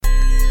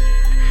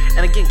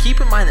And again, keep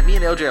in mind that me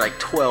and LJ are like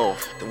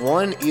 12.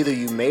 One, either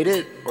you made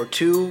it, or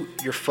two,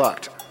 you're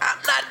fucked. I'm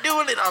not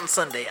doing it on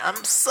Sunday.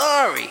 I'm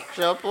sorry.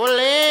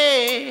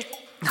 Chipotle.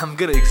 I'm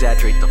gonna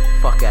exaggerate the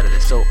fuck out of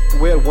this. So,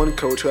 We had one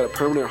coach who had a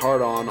permanent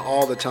hard-on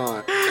all the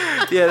time.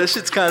 yeah, this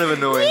shit's kind of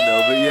annoying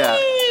though, but yeah.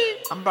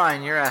 I'm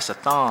buying your ass a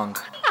thong.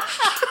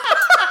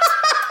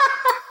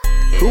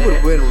 Who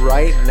would win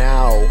right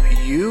now,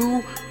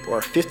 you or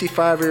a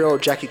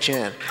 55-year-old Jackie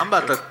Chan? I'm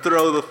about to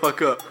throw the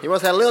fuck up. He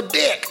wants that little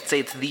dick.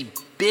 Say it's the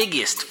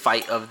biggest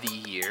fight of the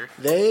year.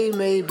 They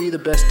may be the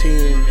best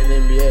team in the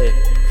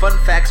NBA. Fun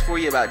facts for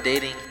you about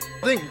dating.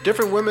 I think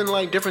different women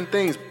like different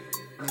things.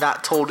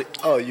 Not told You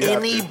have to.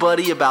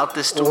 anybody about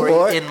this story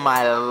What? in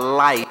my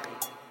life.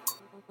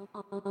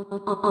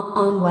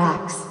 On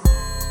wax.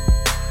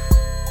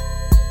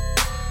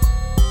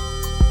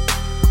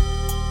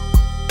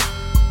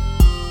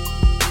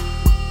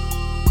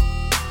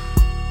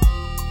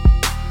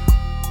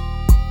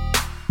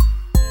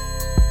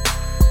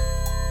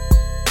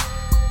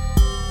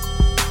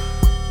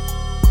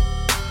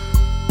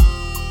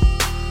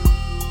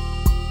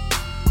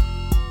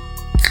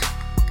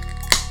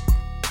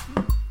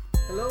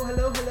 Hello.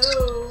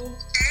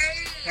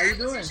 Hey, How you I wasn't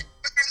doing? sure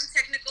we're having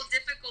technical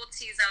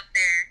difficulties out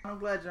there. I'm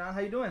glad, John. How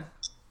you doing?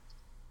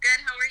 Good,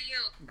 how are you?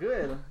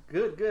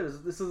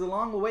 Good. This is a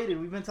long awaited.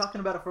 We've been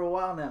talking about it for a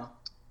while now.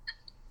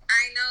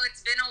 I know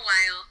it's been a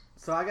while.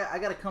 So I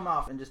got to come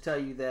off and just tell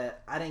you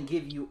that I didn't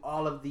give you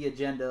all of the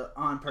agenda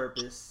on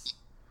purpose,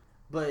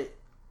 but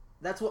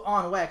that's what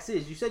On Wax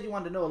is. You said you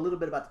wanted to know a little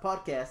bit about the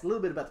podcast. A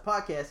little bit about the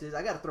podcast is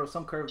I got to throw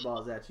some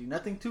curveballs at you.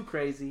 Nothing too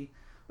crazy,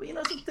 but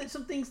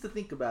some things to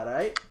think about. All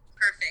right.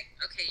 Perfect.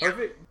 Okay, yeah.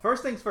 Perfect.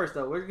 First things first,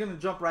 though. We're gonna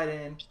jump right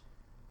in.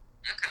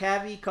 Okay.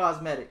 Cavi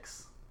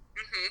Cosmetics.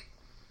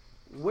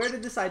 Mm-hmm. Where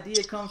did this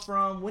idea come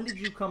from? When did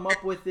you come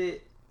up with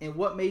it? And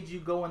what made you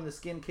go in the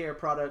skincare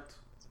product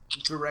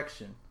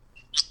direction?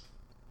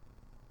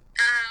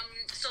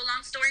 So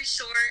long story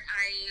short,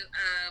 I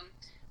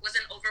was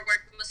an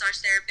overworked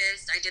massage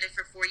therapist. I did it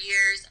for 4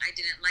 years. I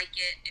didn't like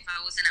it. If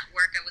I wasn't at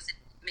work, I wasn't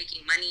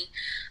making money.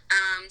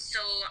 So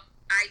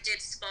I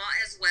did spa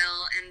as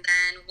well. And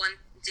then one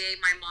day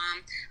my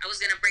mom, I was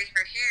going to braid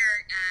her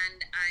hair,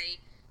 and I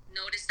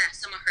noticed that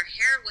some of her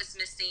hair was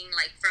missing,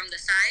 like from the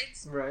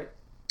sides. Right.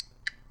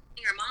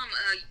 Her mom,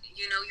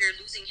 you're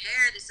losing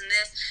hair, this and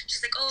this. She's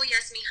like, oh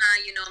yes,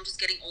 mija, I'm just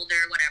getting older,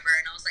 whatever.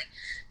 And I was like,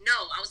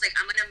 no. I was like,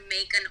 I'm gonna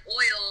make an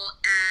oil,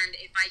 and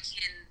if I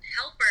can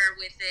help her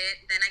with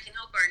it, then I can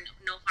help her.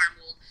 No harm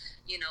will,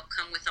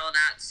 come with all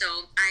that.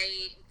 So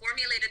I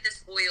formulated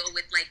this oil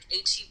with like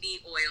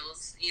HEB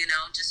oils,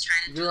 just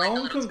trying to do Your like own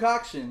a little.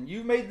 concoction.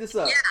 You made this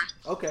up.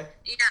 Yeah. Okay.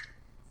 Yeah.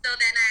 So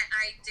then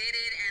I did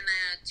it,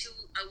 and 2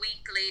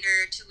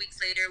 weeks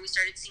later, we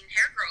started seeing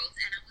hair growth,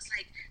 and I was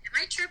like, am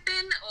I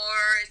tripping, or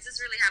is this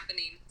really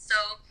happening? So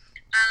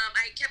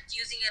I kept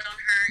using it on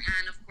her,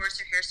 and of course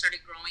her hair started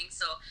growing,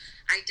 so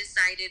I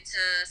decided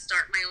to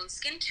start my own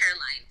skincare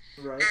line.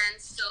 Right. And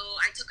so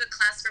I took a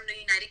class from the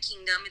United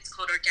Kingdom. It's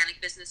called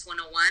Organic Business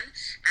 101,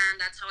 and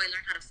that's how I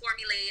learned how to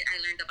formulate. I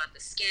learned about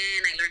the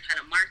skin. I learned how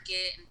to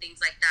market and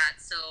things like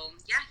that. So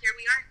yeah, here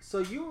we are.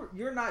 So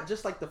you're not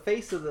just like the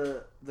face of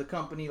the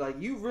company. Like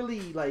you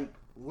really like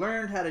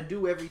learned how to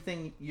do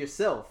everything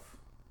yourself.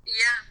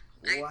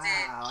 Yeah,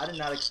 Wow, I did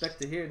not expect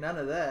to hear none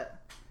of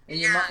that. And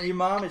Yeah. your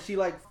mom, is she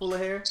like full of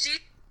hair? She has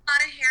a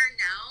lot of hair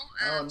now.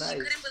 Oh, nice. She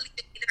couldn't believe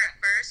it either at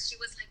first. She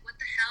was like, what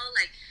the hell?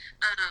 Like,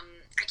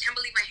 I can't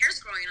believe my hair's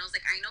growing. And I was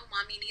like, I know,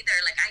 mommy, neither.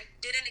 Like, I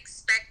didn't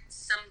expect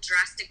some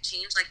drastic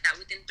change like that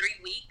within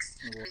 3 weeks.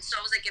 Yeah. And so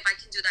I was like, if I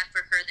can do that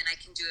for her, then I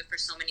can do it for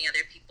so many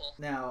other people.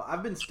 Now,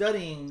 I've been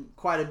studying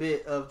quite a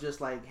bit of just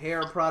like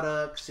hair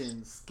products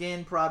and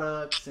skin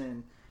products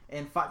and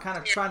kind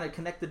of trying to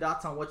connect the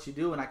dots on what you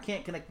do. And I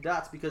can't connect the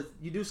dots because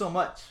you do so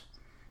much.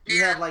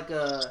 You have like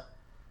a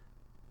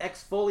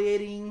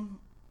exfoliating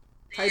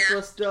type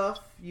of stuff.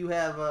 You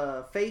have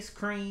a face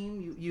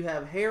cream. You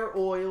have hair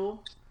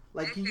oil.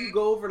 Like, can you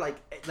go over like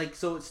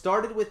so it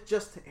started with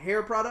just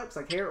hair products,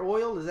 like hair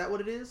oil? Is that what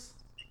it is?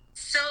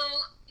 So,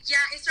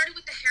 yeah, it started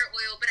with the hair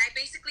oil, but I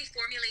basically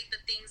formulate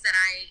the things that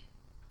I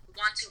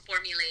want to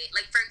formulate.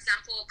 Like, for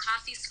example,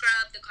 coffee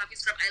scrub. The coffee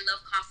scrub, I love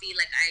coffee.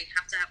 Like, I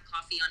have to have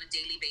coffee on a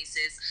daily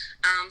basis.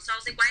 So I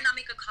was like, why not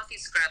make a coffee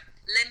scrub?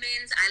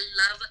 Lemons, I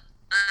love.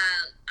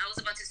 I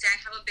was about to say I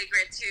have a big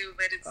red too,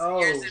 but it's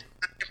yours is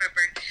Dr.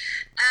 Pepper.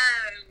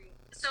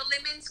 So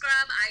lemon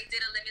scrub, I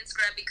did a lemon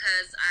scrub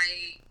because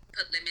I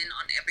put lemon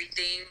on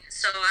everything.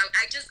 So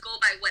I just go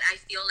by what I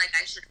feel like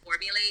I should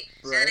formulate,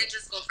 and then I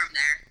just go from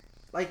there.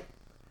 Like,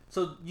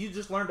 so you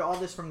just learned all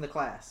this from the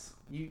class.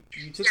 You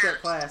took that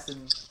class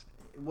and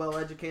well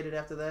educated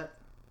after that?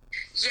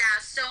 Yeah,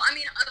 so I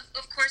mean,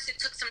 of course, it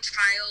took some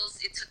trials.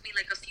 It took me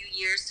like a few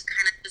years to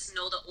kind of just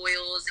know the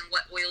oils and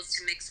what oils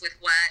to mix with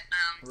what,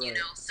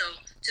 So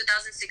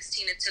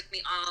 2016, it took me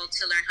all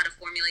to learn how to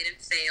formulate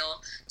and fail.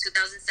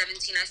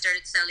 2017, I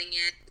started selling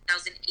it.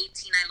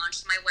 2018, I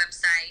launched my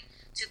website.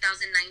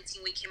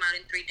 2019, we came out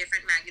in 3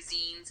 different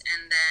magazines,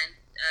 and then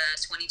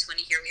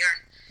 2020, here we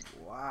are.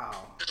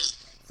 Wow.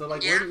 So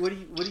like, Yeah. what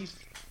do you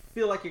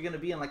feel like you're gonna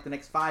be in like the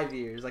next 5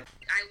 years? Like,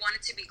 I want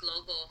it to be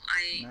global.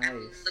 I'm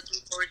Nice.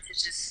 looking forward to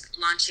just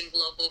launching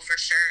global for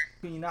sure.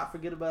 can you not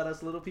forget about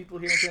us little people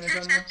here in San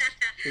Antonio?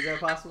 Is that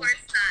possible? Of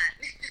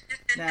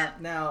course not.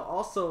 Now,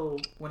 also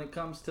when it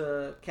comes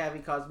to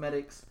Cavi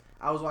Cosmetics,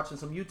 I was watching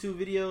some YouTube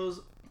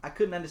videos. I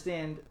couldn't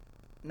understand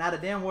not a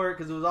damn word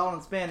because it was all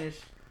in Spanish.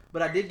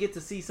 But I did get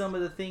to see some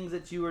of the things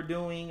that you were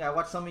doing. I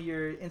watched some of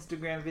your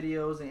Instagram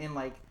videos, and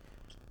like,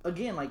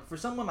 again, like for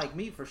someone like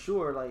me, for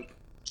sure, like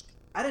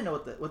I didn't know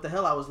what the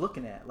hell I was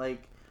looking at.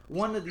 Like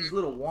one of these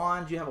little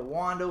wands, you have a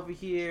wand over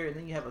here, and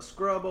then you have a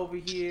scrub over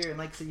here, and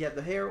like so you have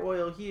the hair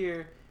oil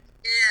here.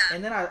 Yeah.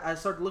 And then I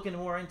started looking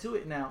more into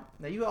it now.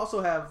 Now you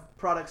also have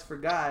products for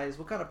guys.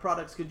 What kind of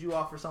products could you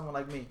offer someone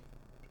like me?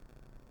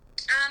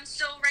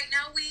 So right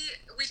now we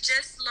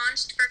just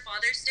launched for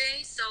Father's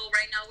Day. So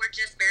right now we're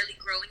just barely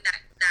growing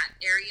that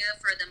area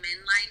for the men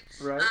line.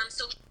 Right.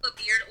 So we have a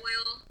beard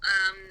oil.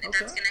 Okay.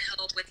 That's gonna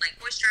help with like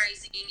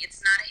moisturizing. It's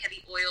not a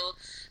heavy oil.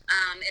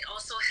 It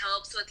also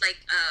helps with like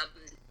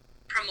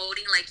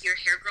promoting like your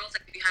hair growth.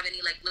 Like if you have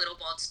any like little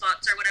bald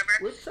spots or whatever.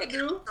 Which I it can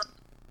do. also help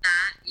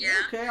that.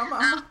 Yeah. Okay,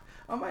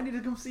 I might need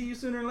to come see you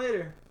sooner or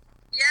later.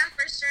 Yeah,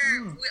 for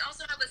sure. Mm. We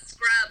also have a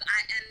scrub,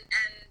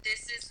 and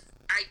this is,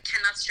 I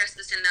cannot stress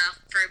this enough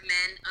for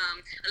men.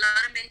 A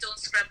lot of men don't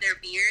scrub their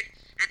beard,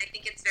 and I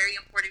think it's very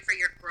important for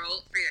your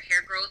growth, for your hair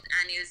growth,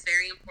 and it is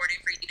very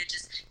important for you to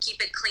just keep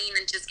it clean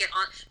and just get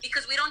on,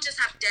 because we don't just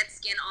have dead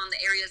skin on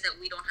the areas that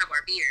we don't have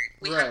our beard.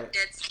 We Right. have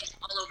dead skin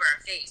all over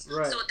our face.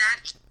 Right. So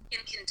that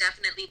can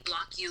definitely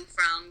block you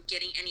from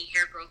getting any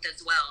hair growth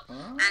as well.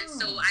 And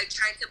so Oh. I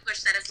try to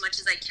push that as much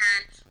as I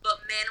can, but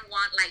men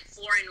want like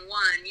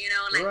 4-in-1, you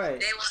know, like Right.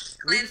 they want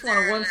We just want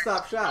a cleanser,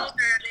 one-stop shop.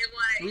 filter, they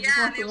want, We just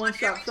want they the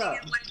want one-stop everything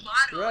shop. in one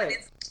bottle. Right.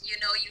 And it's, you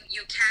know,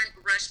 you can't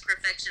rush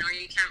perfection, or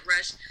you can't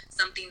rush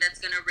something that's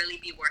gonna really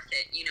be worth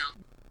it, you know.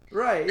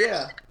 Right,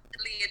 yeah. That's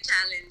definitely a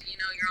challenge, you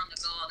know, you're on the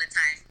go all the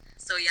time.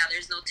 So yeah,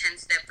 there's no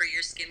 10-step for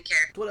your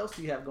skincare. What else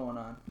do you have going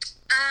on?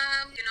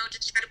 You know,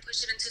 just try to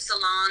push it into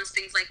salons,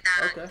 things like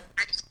that. Okay.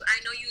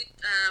 I know you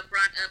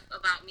brought up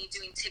about me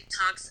doing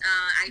TikToks.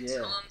 I Yeah.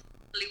 told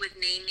with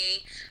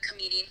Nene,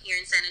 comedian here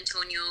in San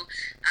Antonio.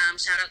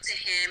 Shout out to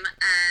him.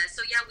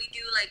 So yeah, we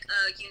do like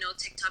you know,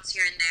 TikToks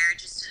here and there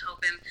just to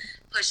help him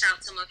push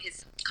out some of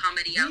his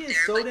comedy out He there.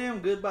 is so But damn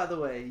good, by the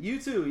way. You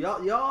too.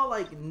 Y'all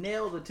like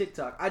nailed the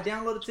TikTok. I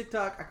downloaded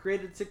TikTok. I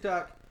created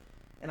TikTok.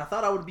 And I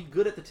thought I would be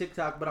good at the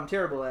TikTok, but I'm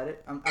terrible at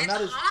it. I'm It's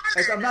not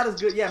hard. I'm not as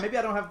good. Yeah, maybe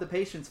I don't have the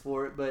patience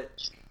for it, but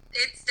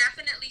it's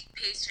definitely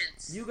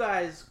patience. you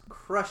guys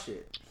crush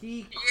it.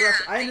 He Yeah,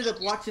 crushed. I ended thank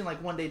up watching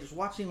like one day, just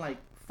watching like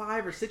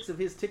 5 or 6 of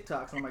his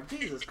TikToks. And I'm like,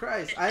 Jesus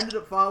Christ! I ended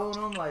up following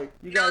him. Like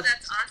you No, guys.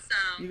 that's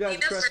awesome. you guys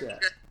he does crush really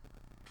that. good.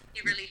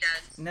 He really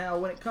does. Now,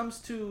 when it comes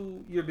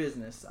to your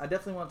business, I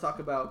definitely want to talk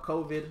about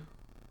COVID.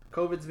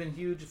 COVID's been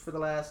huge for the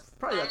last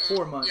probably like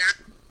 4 months.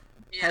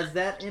 Yeah. Has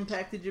that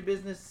impacted your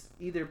business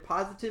either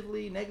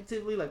positively,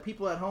 negatively? Like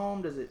people at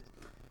home, does it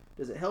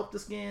help the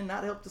skin,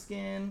 not help the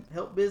skin,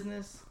 help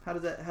business? How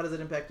does that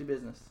impact your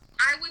business?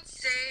 I would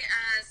say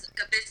as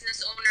a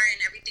business owner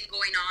and everything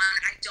going on,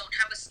 I don't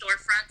have a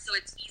storefront, so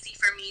it's easy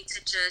for me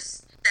to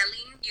just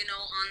selling, you know,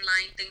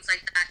 online, things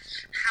like that.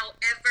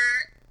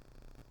 However,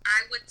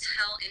 I would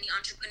tell any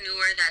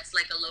entrepreneur that's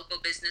like a local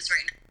business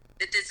right now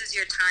that this is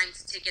your time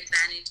to take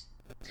advantage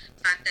of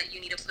the fact that you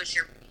need to push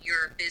your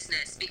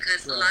business,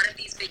 because a Right. lot of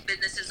these big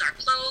businesses are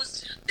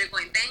closed, they're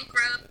going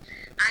bankrupt.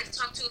 I've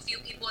talked to a few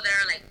people that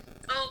are like,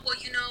 oh, well,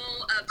 you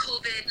know,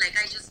 COVID, like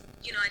I just,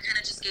 you know, I kind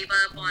of just gave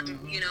up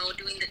on, you know,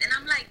 doing that. And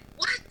I'm like,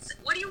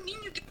 what do you mean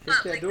you gave Kick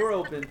up? that Like, door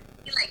open.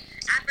 like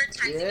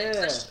advertising and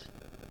Yeah. push.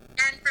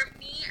 And for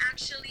me,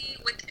 actually,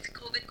 with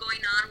COVID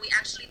going on, we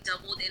actually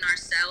doubled in our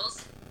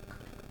sales,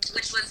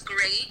 which was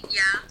great.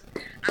 Yeah,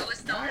 I was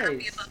so happy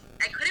Nice. about.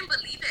 I couldn't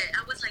believe it.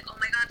 I was like, oh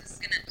my god, this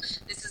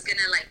is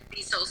gonna like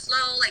be so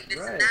slow, like this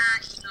Right. and that.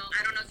 You know,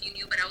 I don't know if you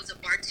knew, but I was a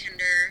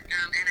bartender,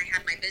 and I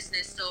had my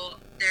business, so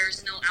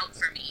there's no out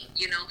for me.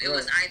 You know, it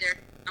was Right. either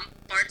I'm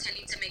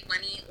bartending to make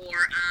money or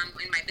I'm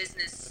in my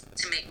business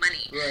to make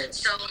money. Right.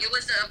 So it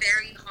was a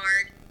very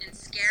hard and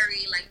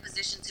scary like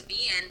position to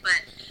be in,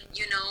 but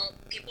you know,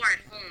 people are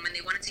at home and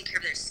they want to take care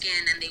of their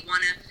skin and they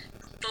want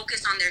to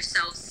focus on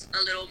themselves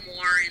a little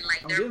more, and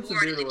like I'm they're getting some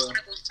bored and they beard oil. want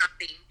to go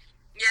shopping.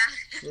 Yeah.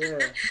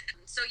 Yeah.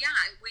 So yeah,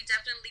 we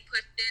definitely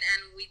pushed it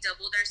and we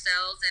doubled our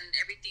sales, and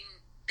everything,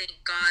 thank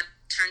God,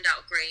 turned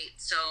out great.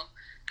 So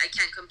I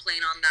can't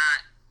complain on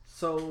that.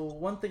 So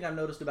one thing I've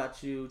noticed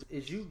about you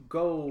is you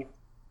go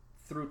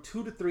through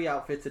 2 to 3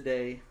 outfits a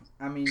day.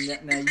 I mean,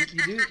 now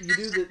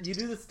you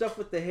do the stuff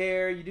with the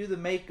hair, you do the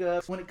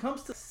makeup. When it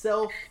comes to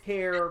self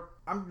hair,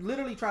 I'm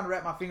literally trying to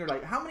wrap my finger.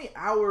 Like, how many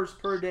hours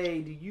per day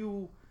do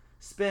you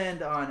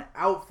spend on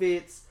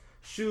outfits,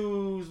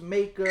 shoes,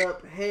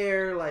 makeup,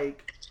 hair?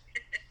 Like,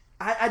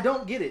 I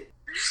don't get it.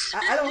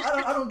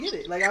 I don't get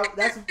it. Like,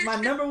 that's my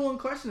number one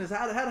question is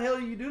how the hell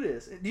do you do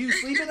this? Do you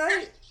sleep at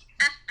night?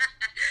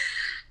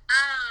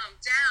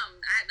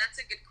 That's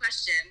a good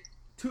question.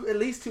 At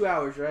least 2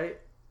 hours, right?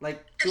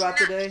 Like throughout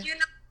the day. You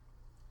know,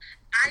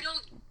 I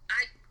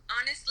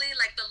honestly,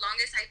 like, the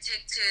longest I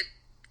take to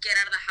get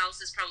out of the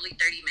house is probably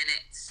 30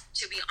 minutes,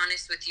 to be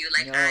honest with you.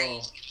 Like, I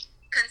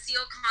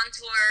conceal,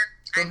 contour,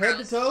 from head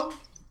to toe.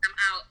 I'm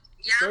out.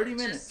 Yeah. 30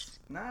 minutes.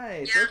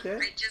 Nice. Yeah, Okay.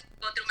 I just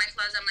go through my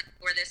closet. I'm like,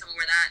 wear this, I'm gonna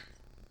wear that.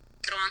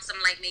 Throw on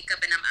some light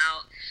makeup and I'm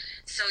out.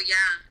 So yeah,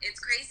 it's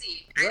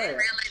crazy. I didn't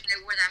realize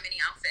I wore that many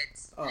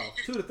outfits. Oh,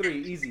 2 to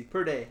 3 easy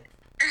per day.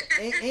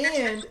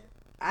 And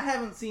I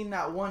haven't seen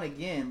not one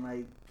again.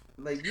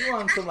 Like you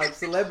on some like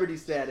celebrity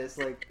status.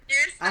 Like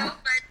You're so funny.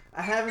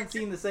 I haven't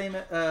seen the same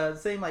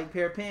like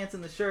pair of pants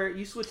and the shirt.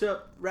 You switch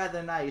up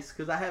rather nice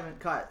because I haven't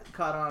caught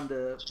on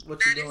to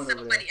what you're doing so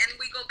over funny. there. And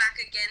we go back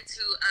again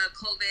to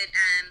COVID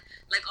and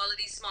like all of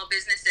these small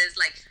businesses.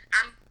 Like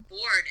I'm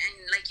bored,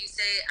 and like you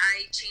say,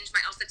 I change my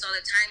outfits all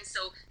the time.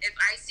 So if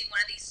I see one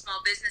of these small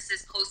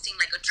businesses posting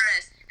like a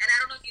dress, and I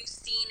don't know if you've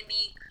seen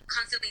me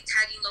constantly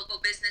tagging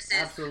local businesses,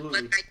 Absolutely.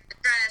 whether I get a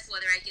dress,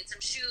 whether I get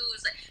some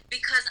shoes, like,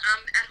 because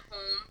I'm at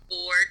home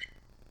bored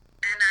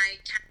and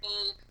I can't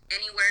go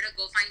anywhere to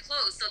go find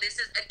clothes. So this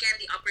is again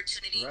the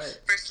opportunity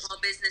for small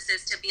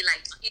businesses to be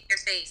like in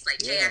your face, like,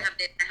 hey, I have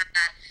this, I have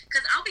that,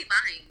 because I'll be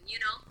buying, you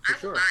know, I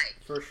will buy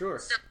for sure.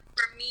 So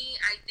for me,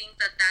 I think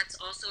that that's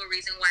also a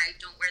reason why I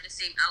don't wear the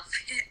same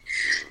outfit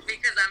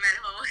because I'm at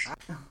home.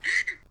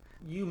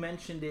 You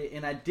mentioned it,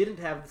 and I didn't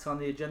have this on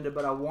the agenda,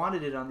 but I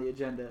wanted it on the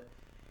agenda.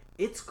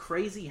 It's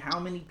crazy how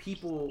many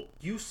people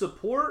you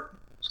support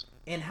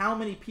and how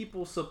many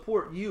people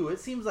support you. It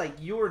seems like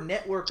your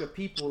network of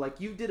people, like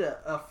you did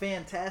a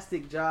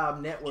fantastic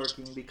job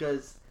networking,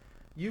 because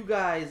you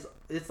guys,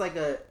 it's like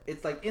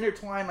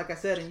intertwined, like I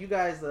said, and you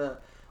guys,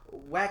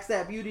 Wax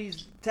That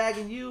Beauty's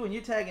tagging you and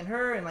you're tagging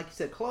her, and like you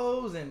said,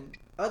 clothes and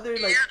other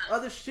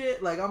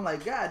shit. Like I'm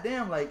like, god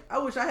damn, like I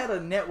wish I had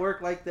a network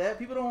like that.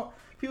 People don't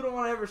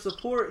want to ever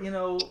support, you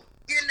know,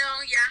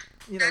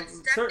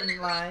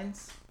 certain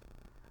lines.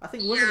 I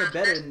think women are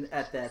better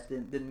at that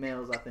than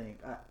males. I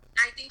think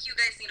you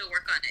guys need to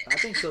work on it. I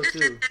think so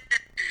too.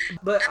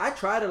 But I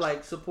try to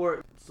like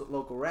support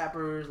local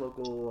rappers,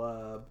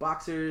 local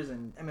boxers,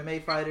 and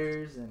MMA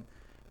fighters, and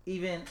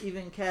even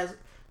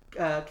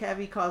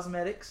Cavi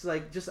Cosmetics.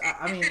 Like just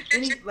I mean,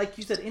 any, like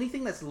you said,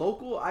 anything that's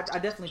local, I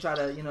definitely try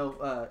to, you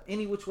know,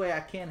 any which way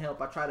I can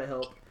help, I try to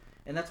help.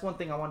 And that's one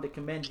thing I wanted to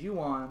commend you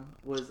on,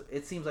 was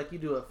it seems like you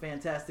do a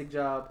fantastic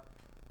job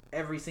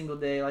every single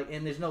day, like,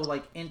 and there's no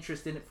like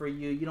interest in it for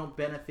you. You don't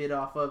benefit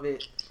off of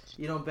it.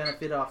 You don't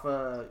benefit off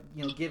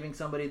you know, giving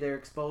somebody their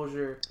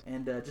exposure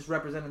and just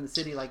representing the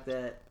city like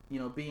that. You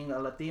know, being a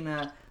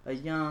Latina, a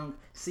young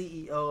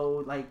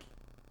CEO, like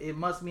it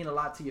must mean a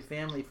lot to your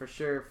family for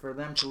sure, for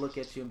them to look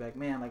at you and be like,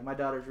 man, like my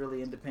daughter's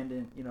really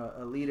independent, you know,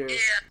 a leader.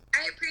 Yeah,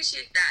 I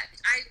appreciate that.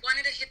 I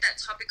wanted to hit that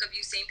topic of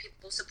you saying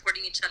people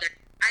supporting each other.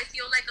 I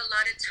feel like a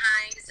lot of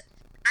times,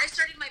 I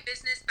started my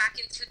business back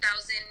in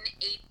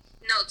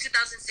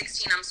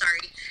 2016, I'm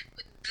sorry.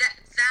 That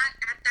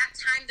at that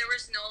time, there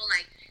was no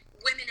like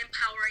women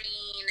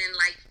empowering and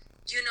like,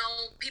 you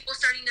know, people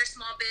starting their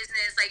small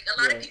business. Like a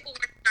lot of people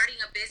were starting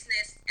a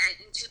business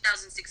in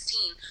 2016.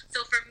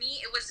 So for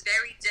me, it was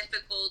very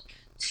difficult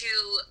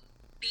to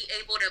be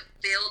able to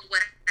build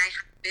what I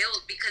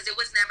built, because it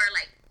was never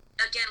like,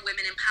 again,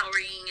 women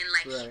empowering and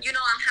like, you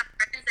know, I'll have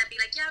friends that be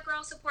like, yeah,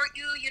 girl, I'll support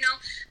you, you know,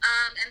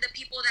 and the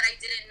people that I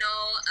didn't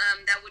know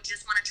that would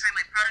just want to try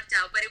my product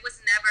out, but it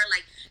was never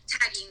like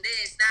tagging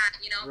this, that,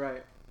 you know.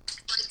 Right.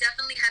 So I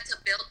definitely had to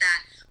build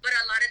that. But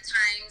a lot of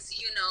times,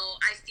 you know,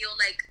 I feel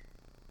like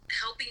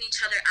helping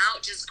each other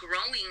out, just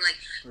growing, like,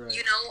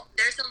 you know,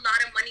 there's a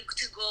lot of money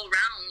to go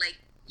around, like,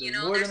 you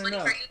know, there's money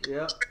for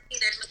you, for me,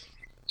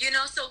 you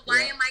know, so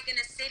why am I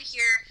going to sit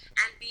here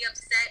and be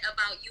upset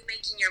about you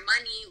making your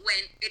money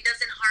when it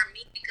doesn't harm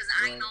me, because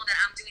I know that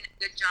I'm doing a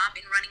good job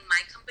in running my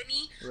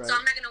company, so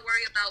I'm not going to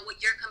worry about what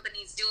your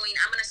company's doing.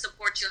 I'm going to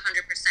support you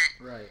 100%.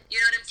 Right.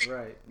 You know what I'm saying?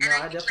 Right. No,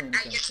 I definitely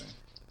understand.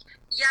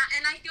 Yeah,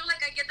 and I feel like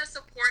I get the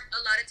support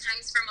a lot of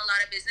times from a lot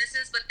of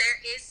businesses, but there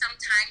is some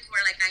times where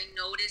like I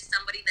notice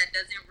somebody that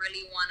doesn't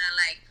really want to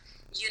like,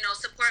 you know,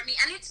 support me,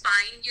 and it's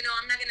fine. You know,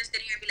 I'm not gonna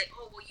sit here and be like,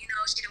 oh, well, you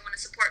know, she didn't want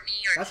to support me,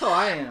 or that's how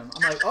I am.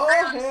 I'm like, oh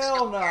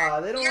hell nah,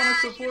 they don't want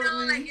to support you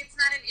know, me. Like it's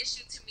not an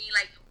issue to me.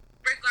 Like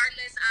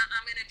regardless,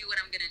 I'm gonna do what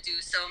I'm gonna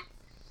do. So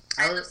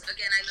I love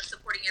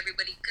supporting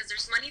everybody, because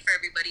there's money for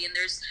everybody, and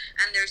there's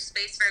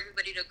space for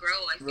everybody to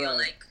grow. I feel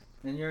like.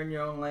 And you're in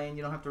your own lane.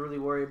 You don't have to really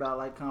worry about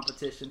like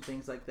competition,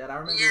 things like that. I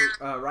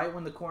remember right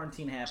when the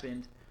quarantine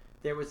happened,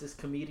 there was this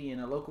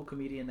comedian, a local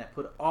comedian, that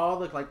put all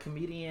the like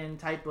comedian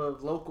type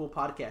of local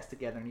podcasts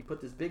together, and he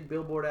put this big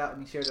billboard out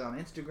and he shared it on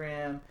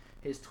Instagram,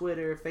 his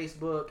Twitter,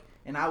 Facebook,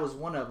 and I was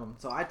one of them.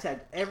 So I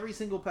tagged every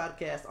single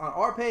podcast on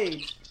our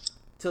page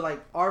to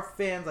like our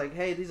fans, like,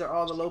 hey, these are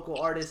all the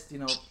local artists. You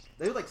know,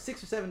 there were like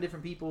 6 or 7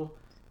 different people.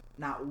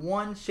 Not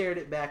one shared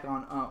it back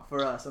on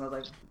for us. And I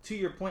was like, to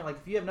your point, like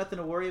if you have nothing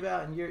to worry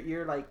about and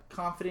you're like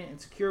confident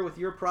and secure with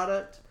your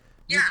product,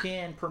 you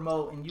can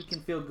promote and you can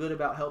feel good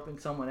about helping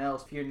someone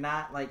else. If you're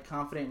not like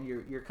confident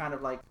and you're kind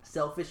of like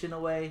selfish in a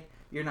way,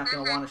 you're not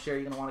gonna want to share.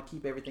 You're gonna want to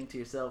keep everything to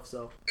yourself.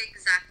 So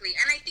Exactly,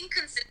 and I think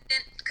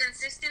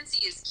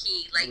consistency is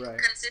key. Like Right.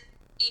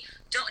 consistency,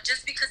 don't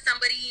just because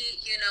somebody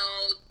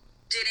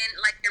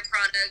didn't like your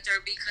product,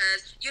 or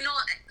because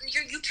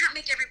you can't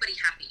make everybody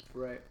happy,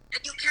 right.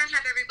 and you can't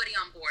have everybody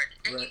on board,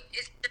 and Right.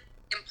 it's just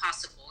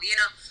impossible.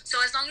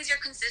 So as long as you're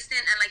consistent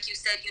and, like you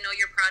said,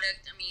 your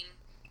product. I mean,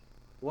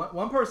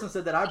 One person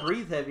said that I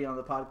breathe heavy on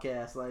the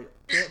podcast. Like,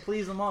 can't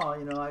please them all. I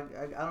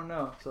don't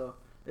know. So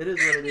it is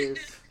what it is.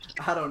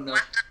 I don't know.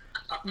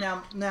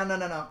 Now,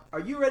 no. Are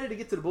you ready to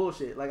get to the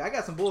bullshit? Like, I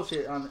got some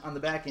bullshit on the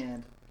back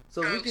end.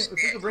 So if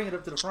we can bring it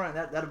up to the front,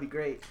 that'd be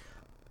great.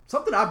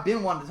 Something I've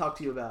been wanting to talk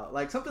to you about,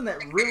 like something that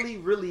really,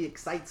 really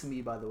excites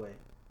me, by the way,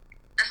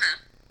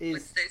 is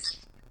what's this?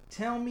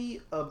 tell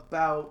me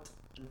about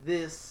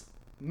this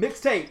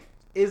mixtape.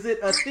 Is it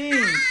a thing?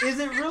 Is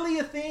it really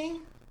a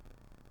thing?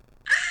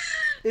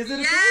 Is it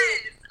a Yes.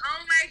 thing?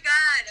 Oh my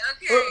God.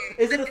 Okay.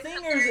 Or is it a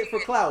thing or is it for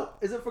clout?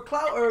 Is it for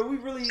clout or are we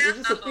really? Is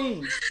this a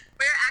thing?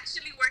 We're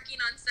actually working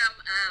on some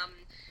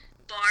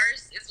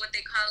bars, is what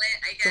they call it,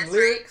 I guess. Some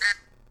lyrics? Right?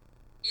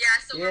 Yeah.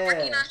 So we're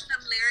working Yeah. on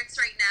some lyrics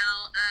right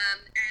now.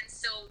 And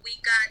so we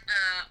got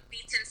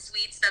Beats and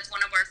Sweets. That's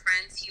one of our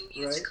friends. He used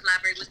to Right.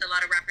 collaborate with a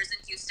lot of rappers in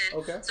Houston.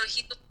 Okay. So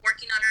he's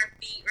working on our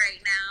beat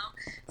right now.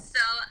 So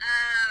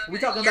We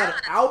talking about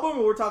an album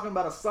or we're talking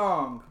about a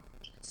song?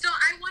 So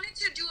I wanted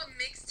to do a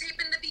mixtape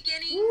in the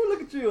beginning. Ooh,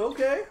 look at you.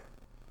 Okay.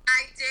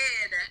 I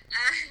did.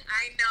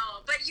 I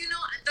know. But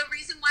the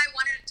reason why I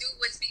wanted to do it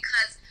was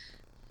because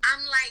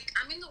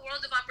I'm in the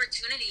world of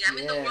opportunity. I'm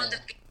in the world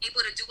of being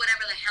able to do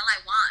whatever the hell I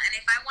want. And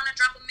if I want to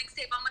drop a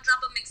mixtape, I'm going to drop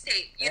a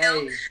mixtape, Hey.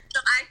 So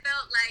I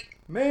felt like,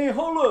 Man,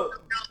 hold up.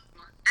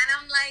 and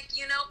I'm like,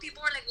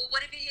 people are like, well,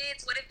 what if it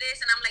hits? What if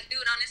this? And I'm like, dude,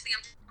 honestly,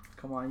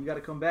 Come on, you got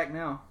to come back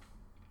now.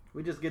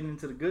 We're just getting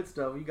into the good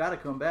stuff. You got to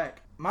come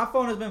back. My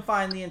phone has been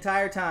fine the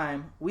entire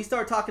time. We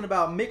start talking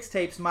about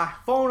mixtapes, my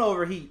phone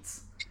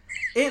overheats.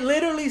 It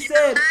literally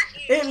said,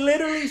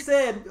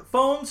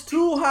 phone's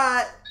too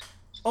hot,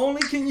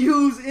 only can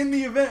use in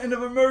the event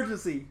of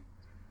emergency.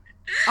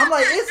 I'm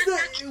like,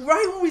 it's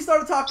right when we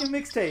started talking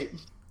mixtape.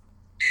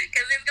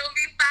 because it's going to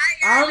be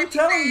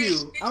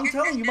fire. I'm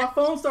telling you, my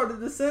phone started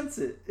to sense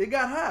it. It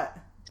got hot.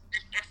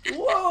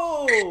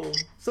 Whoa.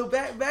 So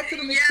back to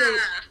the mixtape. Yeah.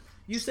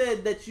 You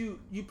said that you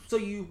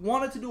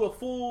wanted to do a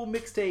full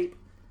mixtape,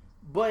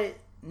 but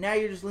now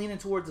you're just leaning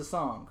towards a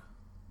song.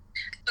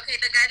 Okay,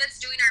 the guy that's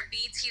doing our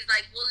beats, he's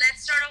like, well,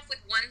 let's start off with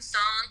one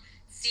song,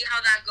 see how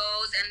that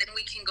goes, and then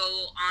we can go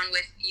on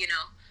with,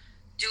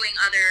 doing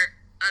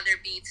other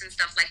beats and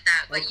stuff like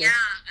that. But Okay. yeah,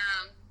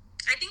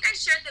 I think I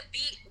shared the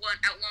beat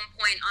at one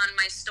point on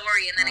my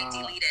story, and then I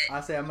deleted it.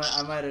 I say I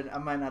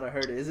might not have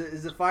heard it.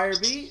 Is it fire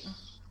beat?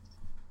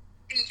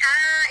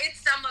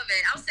 It's some of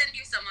it. I'll send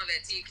you some of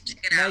it so you can check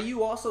it Now out.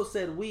 you also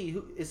said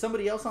who is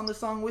somebody else on the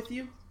song with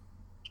you?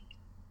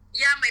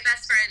 Yeah, my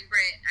best friend,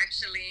 Britt,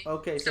 actually.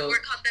 Okay, So so we're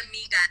called the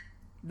Migas.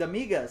 the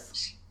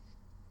Migas.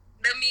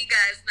 The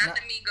Migas, not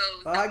the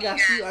Migos. Oh, the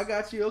Migas. I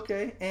got you.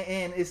 Okay,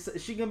 and is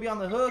she gonna be on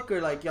the hook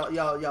or like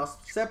y'all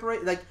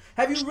separate? Like,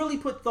 have you really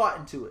put thought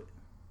into it?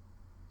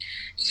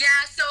 Yeah,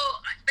 so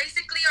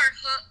basically our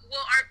hook,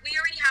 we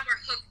already have our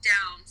hook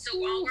down. So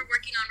all we're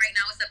working on right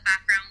now is the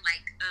background,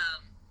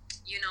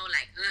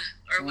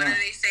 or what do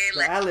they say? The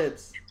Like,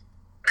 ad-libs.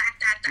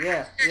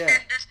 Yeah.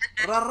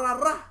 Ra ra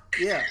ra.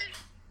 Yeah.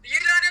 You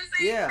know what I'm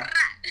saying? Yeah.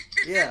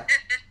 Yeah.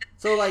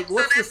 So like, So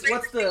what's that's the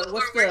basically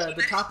what we're the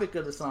working topic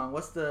of the song?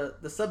 What's the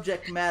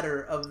subject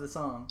matter of the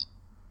song?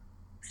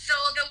 So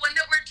the one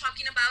that we're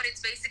talking about,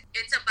 it's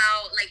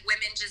about like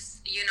women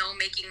just,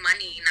 making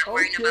money, not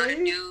worrying about a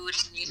Okay. dude.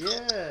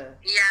 Yeah.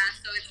 Yeah,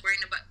 so it's worrying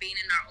about being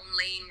in our own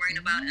lane, worrying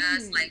about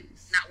us, like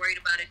Nice. not worried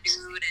about a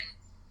dude and,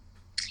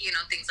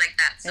 things like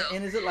that. So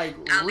And is it like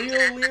I'll leave it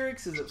real at that.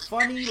 lyrics? Is it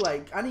funny?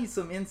 Like, I need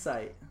some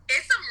insight.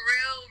 it's some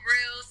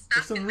real stuff.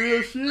 It's some in real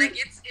there. shit? Like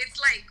it's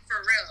like for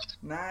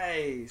real.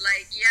 Nice.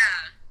 Like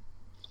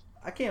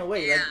yeah. I can't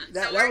wait. Yeah. Like,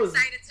 that So we're was.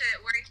 excited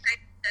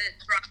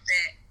to drop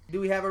it. Do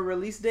we have a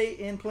release date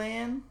in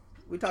plan?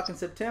 We talking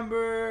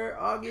September,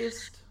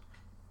 August?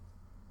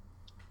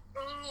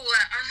 Ooh,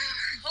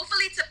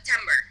 hopefully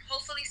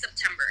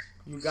September.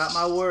 You got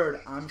my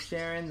word. I'm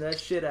sharing the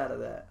shit out of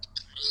that.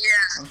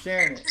 Yeah. I'm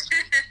sharing it.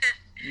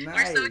 We're so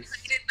Nice.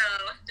 excited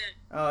though.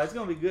 Oh, it's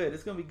gonna be good.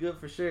 It's gonna be good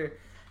for sure.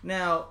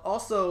 Now,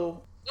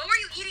 also, What were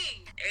you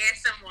eating?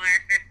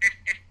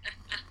 ASMR.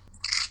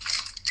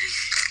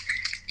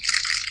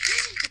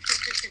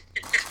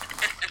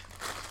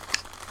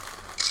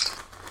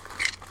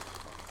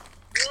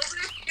 We'll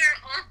be here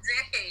all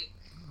day.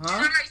 huh?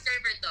 These are my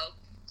favorite though.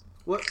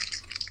 What?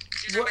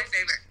 These are What? my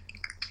favorite.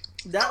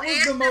 That So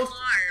was the most.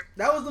 ASMR.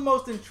 That was the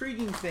most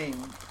intriguing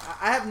thing.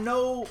 I have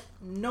no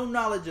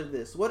knowledge of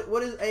this. What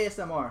is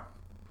ASMR?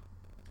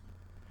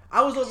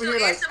 I was over So here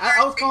like ASMR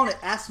I was calling it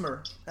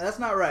ASMR. That's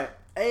not right.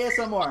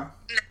 ASMR.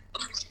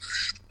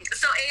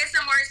 So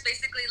ASMR is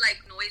basically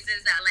like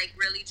noises that like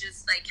really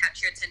just like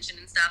catch your attention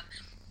and stuff.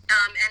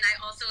 And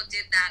I also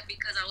did that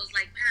because I was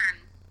like,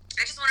 man,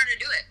 I just wanted to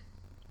do it.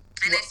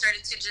 and I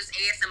started to just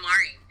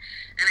ASMRing.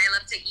 And I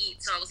love to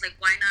eat, so I was like,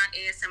 why not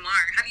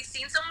ASMR? Have you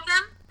seen some of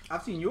them?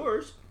 I've seen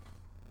yours.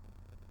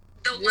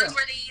 The ones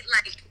where they eat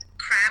like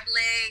crab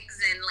legs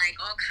and like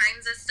all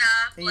kinds of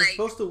stuff. And like, you're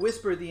supposed to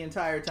whisper the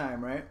entire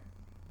time, right?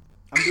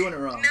 I'm doing it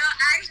wrong. No,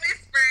 I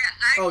whisper.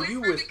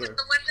 You whisper. Because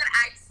the ones that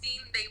I've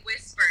seen, they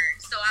whisper.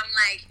 So I'm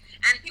like,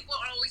 and people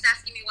are always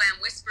asking me why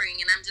I'm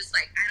whispering, and I'm just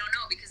like, I don't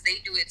know, because they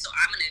do it, so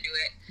I'm gonna do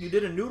it. You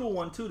did a noodle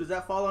one too. Does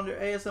that fall under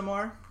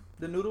ASMR?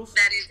 The noodles?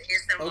 That is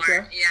ASMR.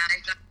 Okay. Yeah,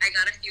 I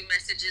got a few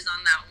messages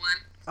on that one.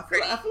 I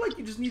feel like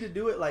you just need to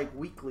do it like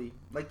weekly.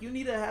 Like you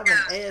need to have an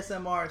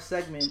ASMR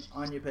segment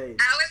on your page.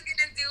 I was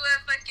gonna do a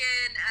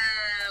fucking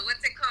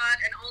what's it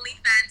called? An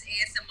OnlyFans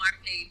ASMR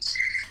page.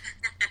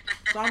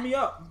 Sign me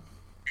up.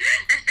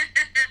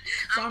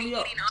 I'll be eating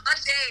all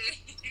day.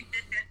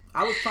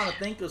 I was trying to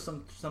think of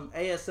some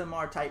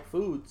ASMR type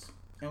foods,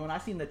 and when I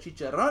seen the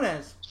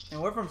chicharrones,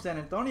 and we're from San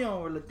Antonio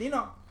and we're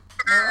Latino,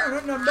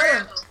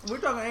 we're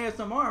talking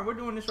ASMR. We're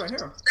doing this right here.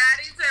 That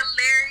is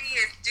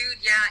hilarious, dude.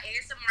 Yeah,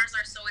 ASMRs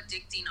are so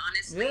addicting,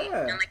 honestly.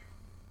 Yeah. And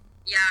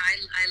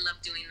I love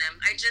doing them.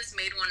 I just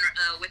made one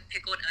with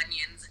pickled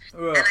onions,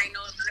 Yeah. and I know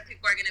a lot of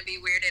people are gonna be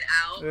weirded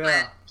out,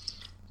 but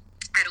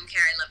I don't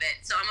care. I love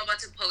it. So I'm about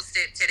to post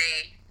it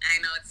today. I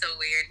know it's so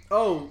weird.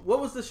 Oh, what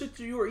was the shit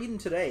you were eating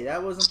today?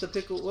 That wasn't the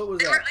pickle. What was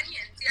They that? were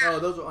onions, yeah. Oh,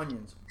 those were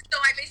onions. So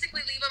I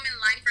basically leave them in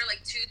line for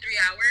like 2-3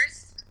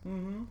 hours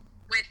Mm-hmm.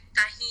 with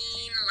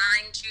tahini,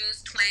 lime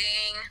juice,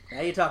 twang.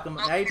 Now you talking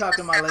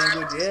my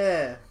language.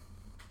 Yeah.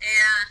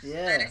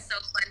 Yeah. That is so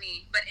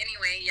funny. But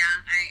anyway,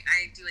 yeah,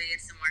 I do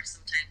ASMR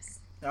sometimes.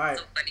 All right.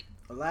 So funny.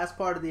 The last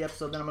part of the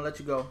episode, then I'm gonna let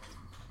you go.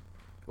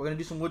 We're gonna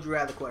do some would you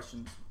rather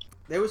questions.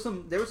 There were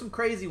some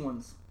crazy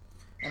ones,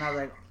 and I was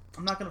like,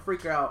 I'm not gonna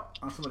freak her out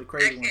on some of the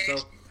crazy ones.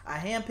 So I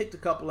handpicked a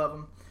couple of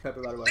them.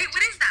 Pepper, by the way. Wait,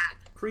 what is that?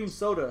 Cream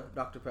soda,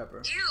 Dr.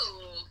 Pepper.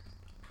 Ew.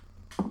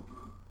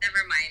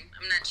 Never mind.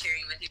 I'm not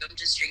cheering with you. I'm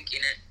just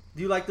drinking it.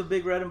 Do you like the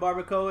Big Red and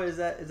barbacoa? Is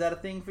that a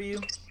thing for you?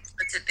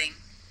 That's a thing.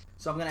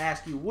 So I'm gonna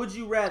ask you, would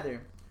you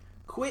rather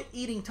quit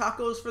eating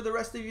tacos for the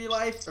rest of your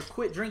life or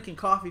quit drinking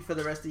coffee for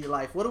the rest of your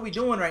life? What are we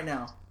doing right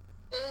now?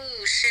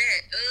 Oh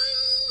shit.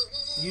 Ooh.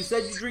 You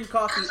said you drink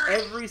coffee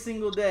every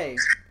single day.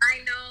 I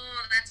know.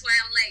 That's why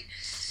I'm like.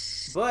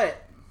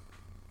 But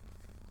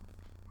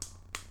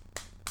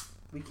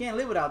we can't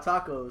live without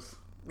tacos.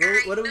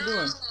 What are we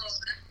doing?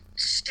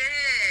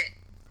 Shit.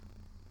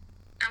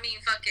 I mean,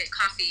 fuck it,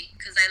 coffee.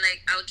 Because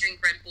I'll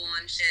drink Red Bull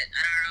and shit.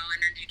 I don't know,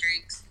 energy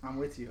drinks. I'm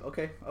with you.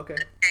 Okay. Okay.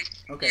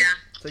 Yeah.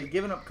 So you're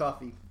giving up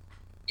coffee.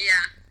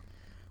 Yeah.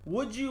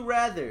 Would you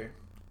rather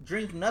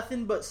drink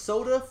nothing but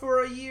soda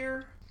for a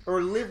year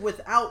or live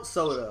without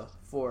soda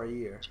for a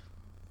year?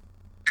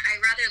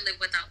 I'd rather live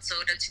without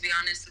soda, to be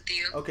honest with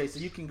you. Okay, so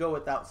you can go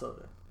without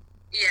soda.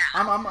 Yeah.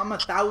 I'm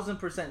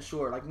 1,000%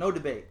 sure. Like, no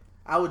debate.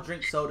 I would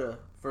drink soda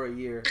for a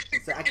year.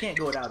 I can't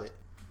go without it.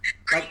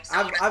 Like,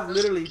 I've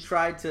literally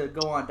tried to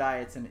go on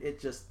diets and it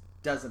just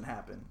doesn't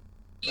happen.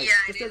 Like, yeah,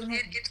 it's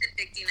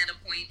addicting at a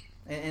point.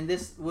 And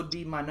this would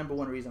be my number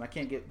one reason. I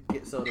can't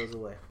get sodas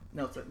away.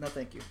 No,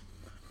 thank you.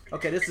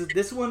 Okay,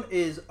 this one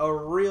is a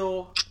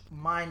real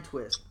mind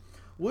twist.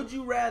 Would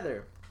you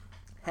rather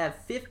have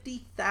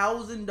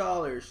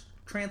 $50,000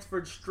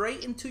 transferred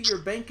straight into your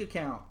bank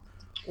account,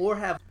 or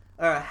have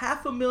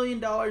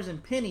 $500,000 in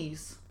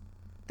pennies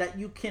that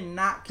you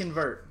cannot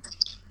convert?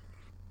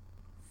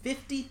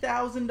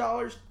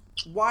 $50,000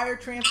 wire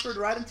transferred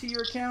right into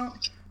your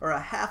account, or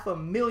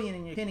 $500,000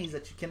 in your pennies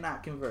that you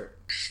cannot convert?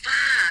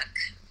 Fuck.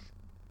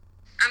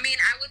 I mean,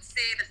 I would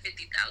say the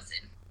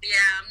 50,000. Yeah,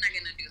 I'm not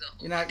gonna do the whole.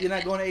 You're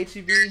not going to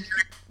HEB?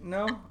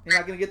 No, you're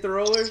not gonna get the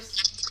rollers.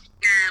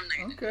 Nah, I'm not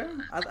gonna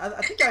do that.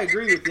 I think I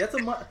agree with you.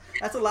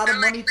 That's a lot of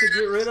money to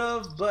get rid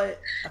of, but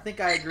I think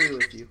I agree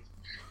with you.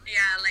 Yeah,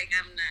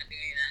 I'm not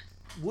doing that.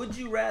 Would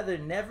you rather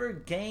never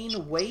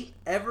gain weight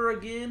ever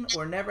again,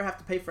 or never have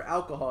to pay for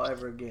alcohol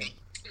ever again?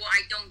 Well,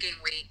 I don't gain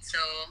weight, so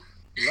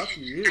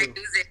lucky you. I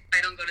lose it if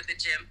I don't go to the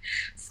gym.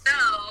 So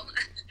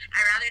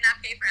I'd rather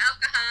not pay for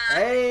alcohol.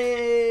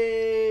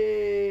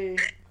 Hey.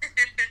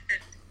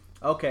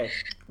 Okay.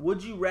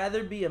 Would you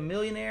rather be a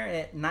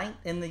millionaire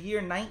in the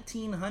year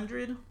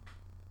 1900,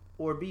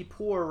 or be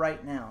poor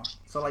right now?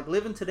 So,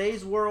 live in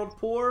today's world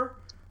poor,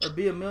 or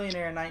be a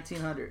millionaire in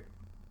 1900?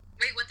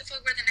 Wait, what the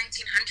fuck were the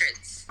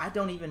 1900s? I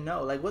don't even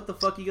know. What the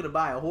fuck you gonna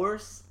buy? A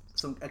horse?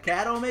 A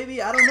cattle maybe?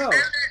 I don't know. The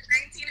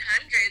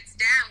 1900s.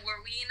 Damn,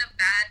 were we in a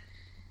bad...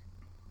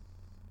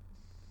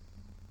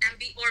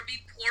 be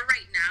poor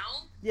right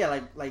now? Yeah, How are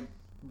you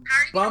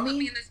bummy? gonna put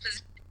me in this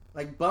position?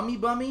 Like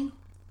bummy?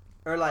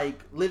 Or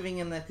living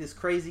in this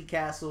crazy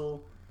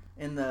castle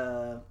in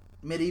the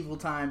medieval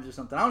times or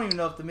something. I don't even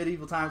know if the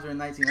medieval times are in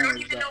 1900s. I don't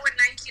even know what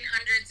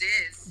 1900s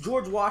is.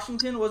 George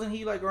Washington, wasn't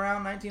he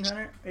around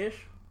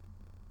 1900-ish?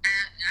 I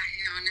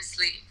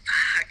honestly,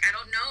 fuck, I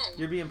don't know.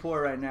 You're being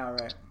poor right now,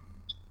 right?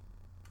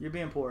 You're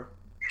being poor.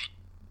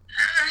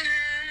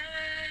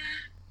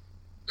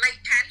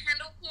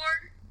 Panhandle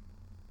poor?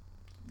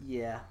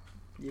 Yeah.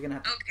 You're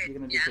gonna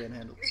do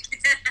panhandle.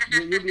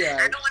 You'll be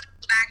alright. I don't want to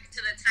go back to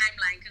the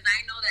timeline because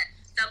I know that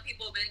some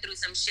people have been through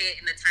some shit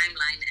in the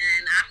timeline,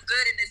 and I'm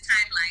good in this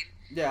timeline.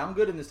 Yeah, I'm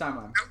good in this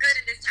timeline. I'm good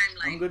in this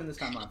timeline. I'm good in this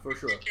timeline, for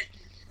sure.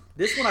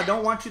 This one, I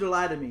don't want you to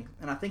lie to me.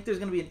 And I think there's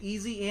going to be an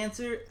easy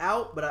answer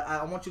out, but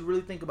I want you to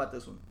really think about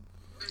this one.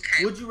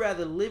 Okay. Would you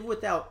rather live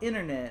without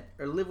internet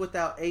or live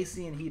without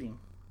AC and heating?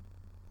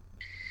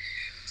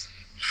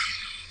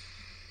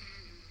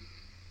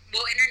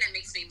 Well, internet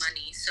makes me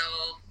money, so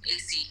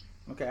AC.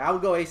 Okay, I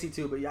would go AC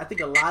too, but I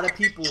think a lot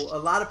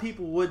of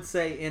people would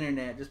say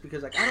internet just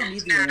because like I don't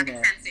need the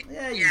internet.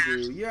 Yeah, you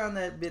do. You're on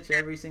that bitch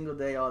every single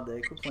day, all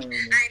day. Quit playing with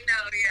me. I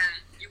know,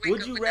 yeah.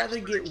 Would you rather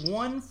get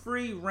one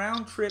free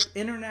round trip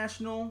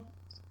international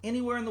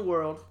anywhere in the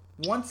world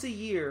once a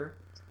year,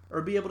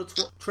 or be able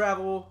to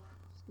travel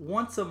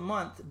once a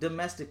month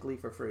domestically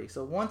for free?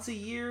 So once a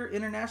year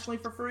internationally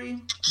for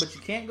free, but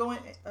you can't go in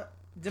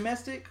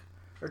domestic,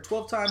 or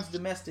 12 times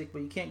domestic,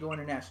 but you can't go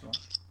international.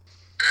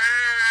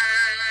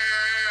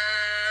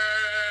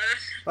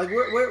 Like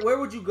where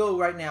would you go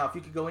right now if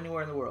you could go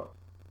anywhere in the world?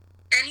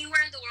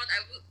 Anywhere in the world,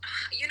 I would.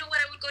 You know what?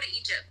 I would go to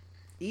Egypt.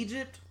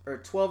 Egypt or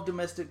 12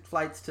 domestic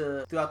flights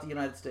throughout the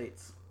United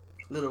States?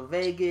 A little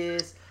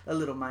Vegas, a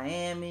little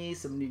Miami,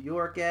 some New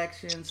York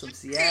action, some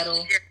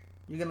Seattle.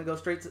 You're gonna go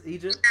straight to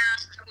Egypt?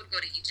 I would go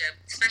to Egypt,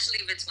 especially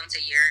if it's once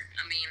a year.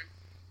 I mean,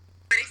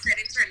 but he said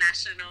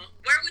international.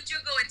 Where would you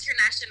go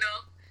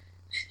international?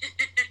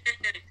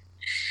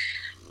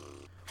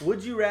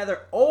 Would you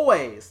rather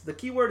always, the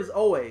key word is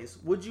always,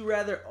 would you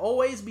rather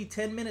always be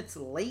 10 minutes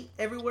late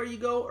everywhere you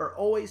go, or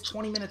always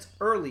 20 minutes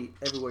early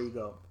everywhere you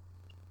go?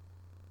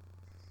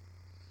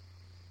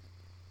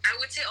 I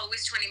would say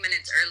always 20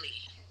 minutes early,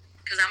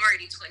 because I'm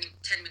already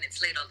 10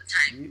 minutes late all the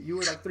time. You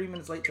were like 3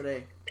 minutes late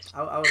today.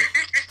 I was...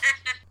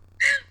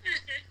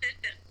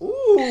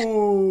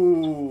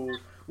 Ooh!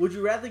 Would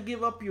you rather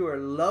give up your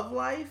love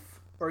life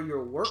or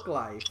your work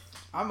life?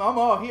 I'm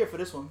all here for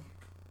this one.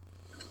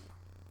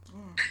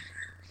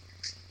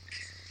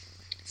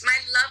 My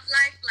love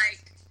life,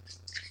 like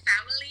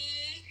family.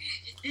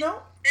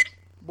 No.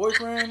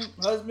 Boyfriend,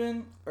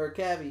 husband, or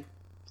cabbie?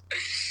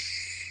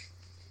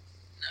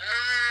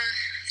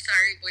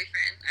 Sorry,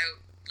 boyfriend.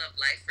 I love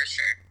life for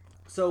sure.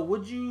 So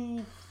would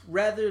you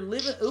rather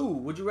live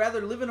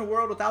in a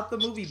world without the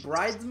movie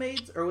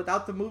Bridesmaids or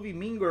without the movie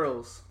Mean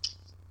Girls?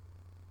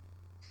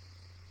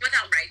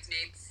 Without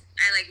Bridesmaids.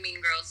 I like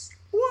Mean Girls.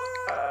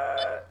 What?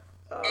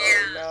 Oh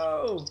Yeah.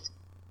 no.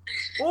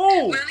 Oh.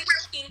 We only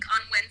wear pink on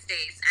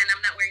Wednesdays, and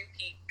I'm not wearing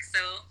pink, so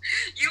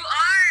you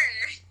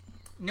are.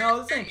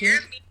 No, this ain't You're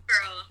pink. a mean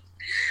girl.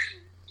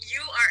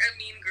 You are a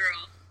mean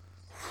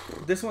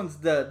girl.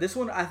 This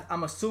one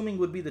I'm assuming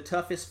would be the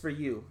toughest for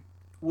you.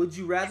 Would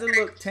you rather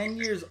look 10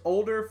 years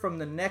older from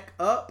the neck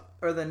up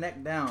or the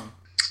neck down?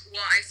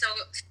 Well, I sell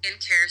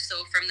skincare,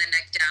 so from the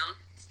neck down.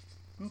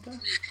 Okay.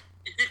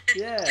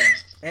 Yeah.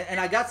 And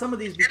I got some of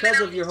these because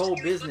of your whole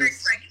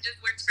business. I can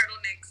just wear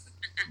turtlenecks.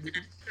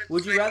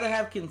 Would you rather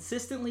have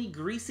consistently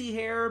greasy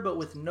hair but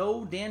with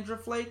no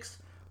dandruff flakes,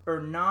 or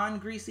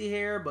non-greasy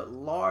hair but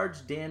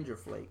large dandruff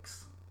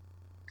flakes?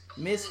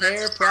 Miss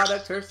Hair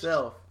Product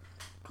herself.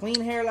 Clean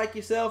hair like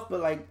yourself but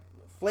like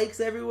flakes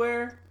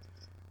everywhere,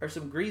 or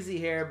some greasy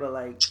hair but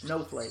like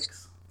no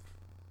flakes?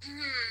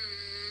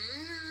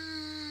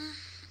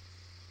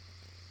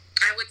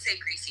 I would say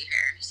greasy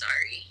hair.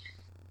 Sorry.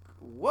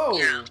 Whoa.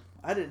 Yeah.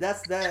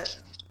 That's that.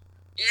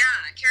 Yeah,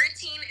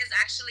 keratin is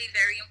actually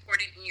very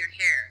important in your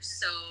hair,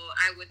 so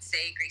I would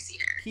say greasy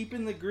hair.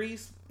 Keeping the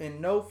grease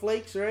and no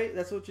flakes, right?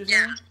 That's what you're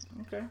saying?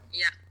 Yeah. Okay.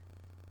 Yeah.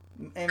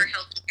 And, For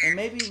healthy hair. and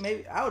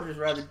maybe I would just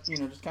rather,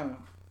 just kind of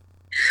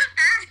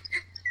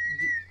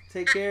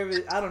take care of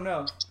it. I don't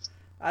know.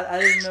 I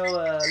didn't know.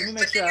 Let me make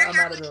But sure then your I'm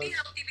hair out of would those. be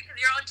healthy because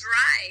you're all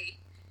dry.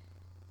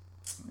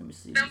 Let me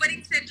see.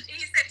 Somebody said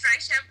dry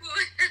shampoo.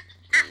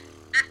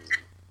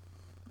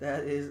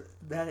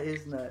 That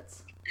is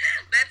nuts.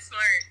 That's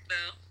smart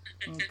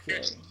though.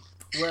 Okay.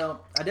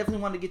 Well, I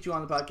definitely wanted to get you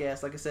on the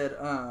podcast. Like I said,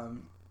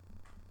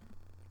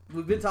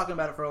 we've been talking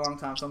about it for a long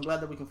time, so I'm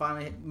glad that we can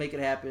finally make it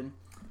happen.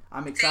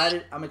 I'm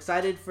excited. I'm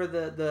excited for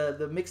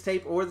the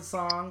mixtape or the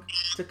song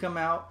to come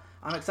out.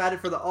 I'm excited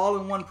for the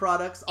all-in-one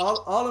products,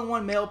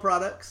 all-in-one male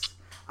products.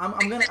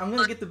 I'm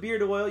gonna get the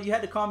beard oil. You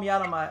had to call me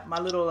out on my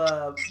little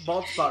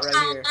bald spot right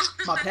here,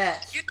 my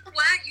patch. You know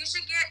what? You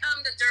should get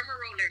the derma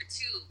roller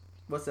too.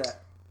 What's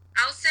that?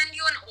 I'll send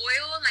you an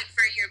oil like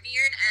for your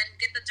beard and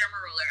get the derma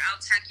roller.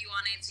 I'll tag you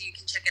on it so you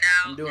can check it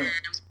out. I'm doing it.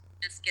 And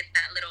just get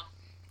that little.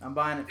 I'm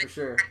buying it for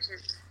sure.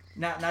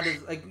 Now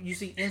does like you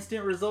see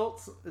instant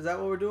results? Is that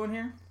what we're doing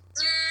here?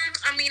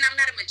 I mean, I'm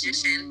not a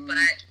magician, but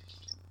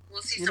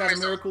we'll see. You're some not a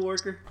results. miracle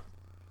worker.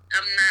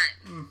 I'm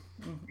not.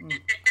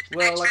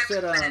 Well, like I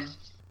try my said, best.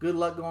 good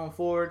luck going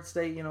forward.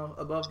 Stay,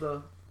 above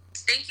the.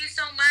 Thank you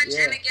so much.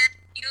 Yeah. And again,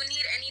 if you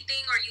need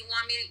anything or you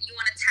want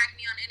to tag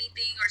me on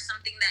anything or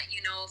something that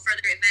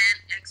further event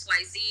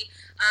XYZ,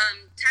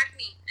 tag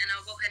me and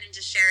I'll go ahead and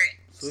just share it.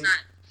 Sweet. It's not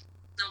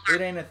no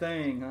harm. It ain't a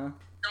thing, huh?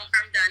 No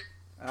harm done.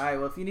 All right.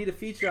 Well, if you need a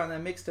feature on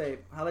that mixtape,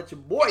 holla at your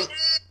boy.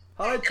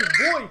 Holla at your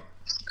boy.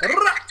 All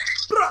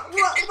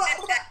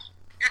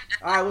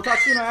right. We'll talk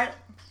soon. All right.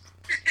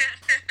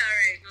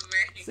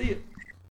 See you.